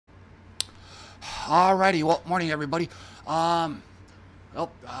Alrighty, well, morning everybody. It's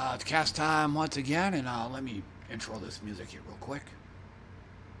cast time once again, and let me intro this music here real quick.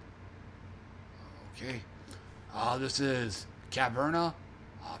 Okay, this is Caverna,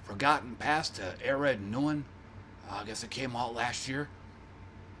 Forgotten Past to Ered Nguyen. I guess it came out last year.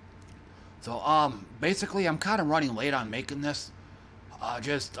 So, basically, I'm kind of running late on making this.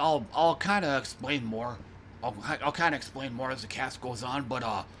 I'll kind of explain more. I'll kind of explain more as the cast goes on, but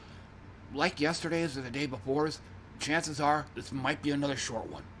like yesterday's or the day before's, chances are this might be another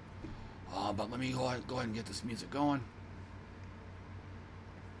short one. But let me go ahead and get this music going.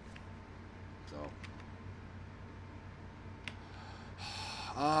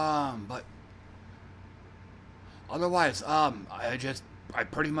 But otherwise, I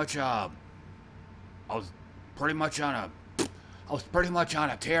pretty much, I was pretty much on a, I was pretty much on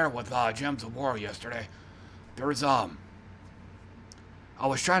a tear with Gems of War yesterday. There was I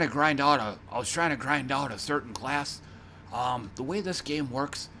was trying to grind out a certain class. The way this game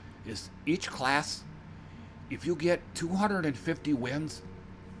works is each class, if you get 250 wins,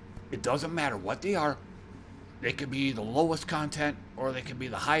 it doesn't matter what they are. They could be the lowest content or they could be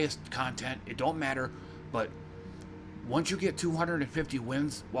the highest content. It don't matter. But once you get 250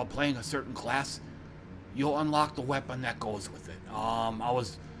 wins while playing a certain class, you'll unlock the weapon that goes with it. I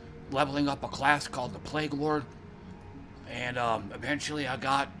was leveling up a class called the Plague Lord, and eventually I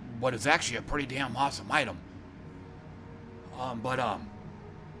got what is actually a pretty damn awesome item. But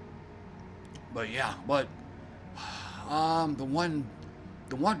the one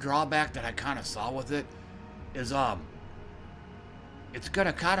drawback that I kind of saw with it is it's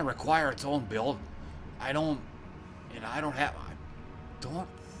gonna kind of require its own build. I don't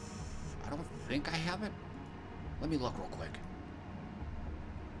think I have it. Let me look real quick.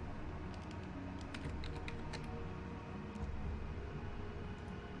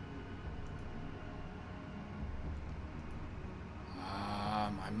 I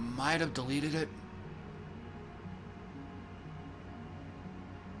might have deleted it.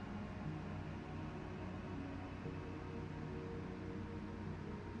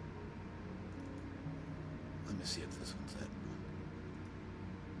 Let me see if this one's it.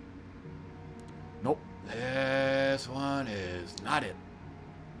 Nope, this one is not it.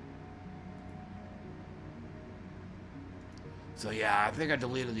 So yeah, I think I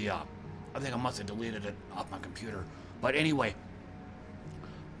deleted the I think I must have deleted it off my computer. But anyway,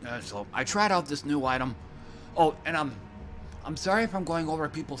 so I tried out this new item. Oh, and I'm sorry if I'm going over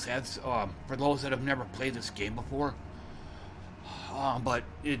people's heads for those that have never played this game before. But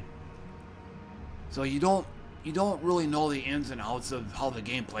so you don't really know the ins and outs of how the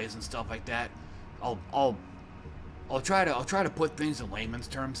game plays and stuff like that. I'll try to put things in layman's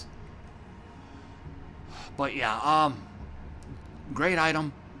terms. But yeah, great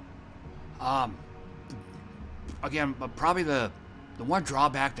item. Again, but probably the one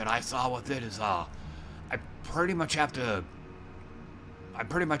drawback that I saw with it is I pretty much have to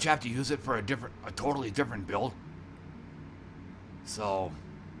use it for a totally different build. So,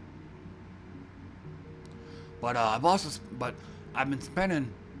 but I've been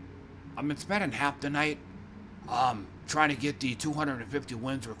spending half the night trying to get the 250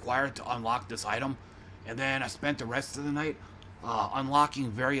 wins required to unlock this item, and then I spent the rest of the night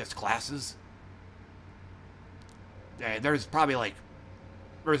unlocking various classes. There's probably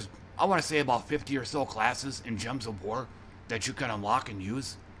I want to say about 50 or so classes in Gems of War that you can unlock and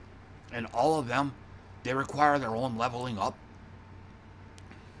use, and all of them, they require their own leveling up.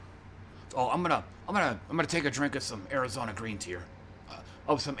 So I'm gonna take a drink of some Arizona green tea here.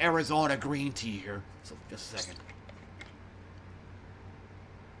 Some Arizona green tea here. So just a second.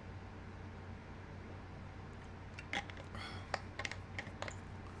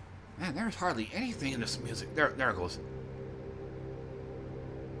 Man, there's hardly anything in this music. There it goes.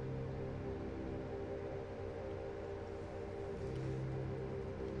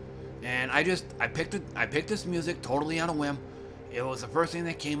 And I picked this music totally on a whim. It was the first thing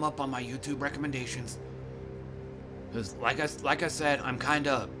that came up on my YouTube recommendations. Because like I said,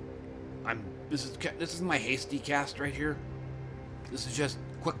 this is my hasty cast right here. This is just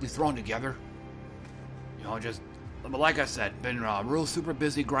quickly thrown together. You know, but like I said, been real super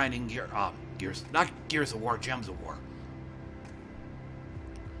busy grinding not Gears of War, Gems of War.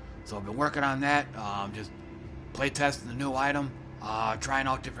 So I've been working on that, just playtesting the new item, trying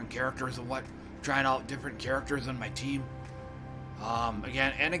out different characters in my team.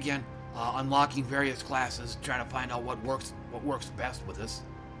 Again, unlocking various classes, trying to find out what works best with this.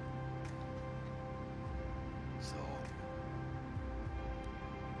 So,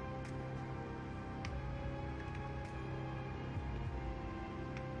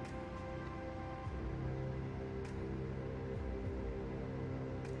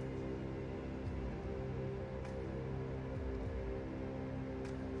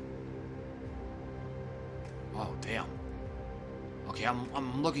 Okay,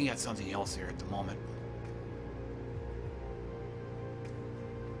 I'm looking at something else here at the moment.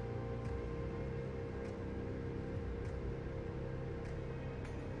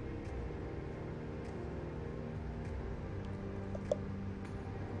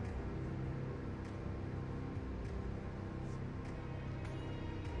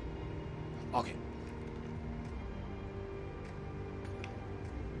 Okay.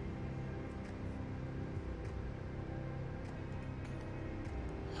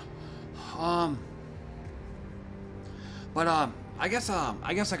 But I guess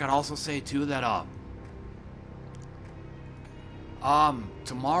I could also say too that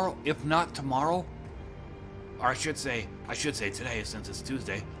tomorrow, if not tomorrow, or I should say today since it's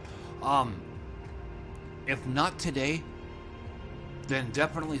Tuesday. If not today, then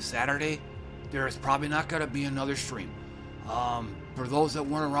definitely Saturday. There is probably not gonna be another stream. For those that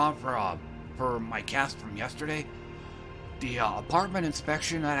weren't around for my cast from yesterday, the apartment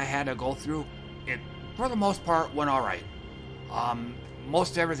inspection that I had to go through, it for the most part went all right.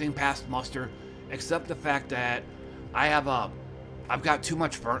 Most everything passed muster, except the fact that I've got too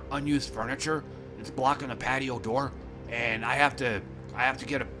much unused furniture. It's blocking the patio door, and I have to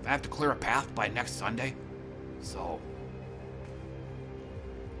clear a path by next Sunday.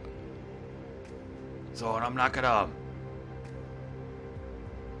 And I'm not gonna.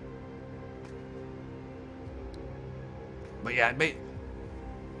 But yeah,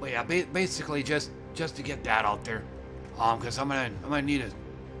 basically just to get that out there, because I'm gonna need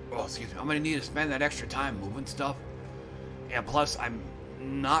to spend that extra time moving stuff, and plus I'm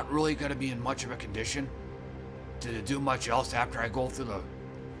not really gonna be in much of a condition to do much else after I go through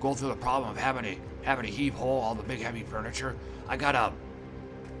the problem of having to heave whole all the big heavy furniture. I got a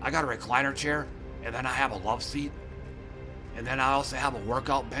recliner chair, and then I have a love seat, and then I also have a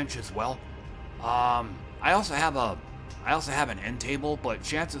workout bench as well. I also have an end table, but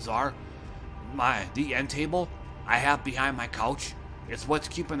chances are the end table I have behind my couch. It's what's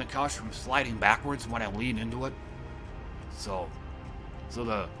keeping the couch from sliding backwards when I lean into it. So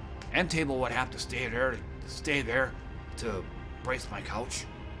the end table would have to stay there to brace my couch.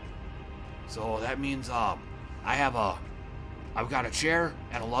 So that means I've got a chair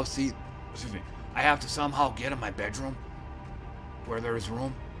and a love seat. Excuse me. I have to somehow get in my bedroom where there's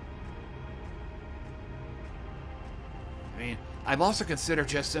room. I mean, I've also considered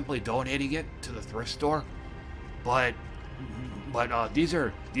just simply donating it to the thrift store, but these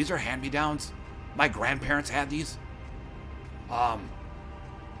are hand-me-downs. My grandparents had these, and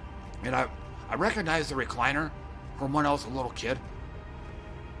I recognize the recliner from when I was a little kid.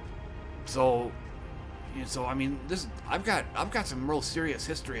 So I mean, I've got some real serious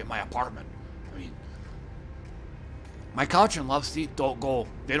history in my apartment. I mean, my couch and love seat don't go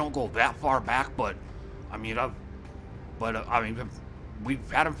that far back, but I mean,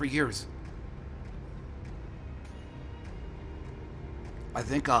 we've had them for years. I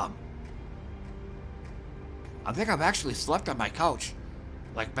think I've actually slept on my couch,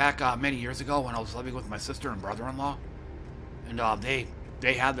 like back many years ago when I was living with my sister and brother-in-law, and they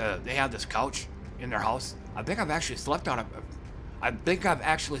had this couch in their house. I think I've actually slept on it. I think I've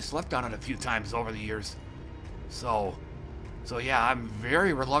actually slept on it a few times over the years. So yeah, I'm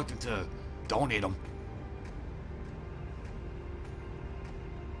very reluctant to donate them.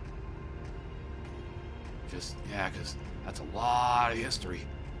 Because that's a lot of history.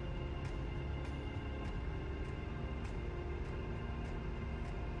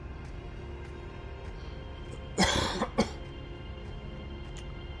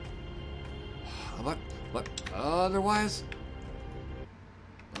 But otherwise,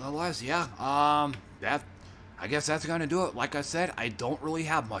 yeah. I guess that's gonna do it. Like I said, I don't really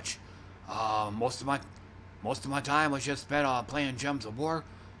have much. Most of my time was just spent playing Gems of War.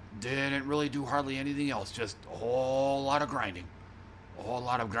 Didn't really do hardly anything else. Just a whole lot of grinding,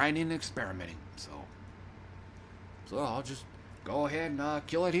 and experimenting. So I'll just go ahead and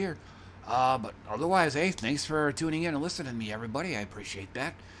kill it here. But otherwise, hey, thanks for tuning in and listening to me, everybody. I appreciate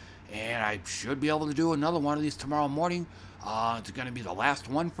that. And I should be able to do another one of these tomorrow morning. It's going to be the last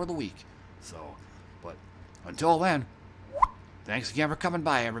one for the week. But until then, thanks again for coming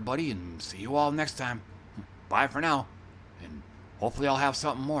by, everybody, and see you all next time. Bye for now, and hopefully I'll have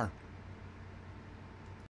something more.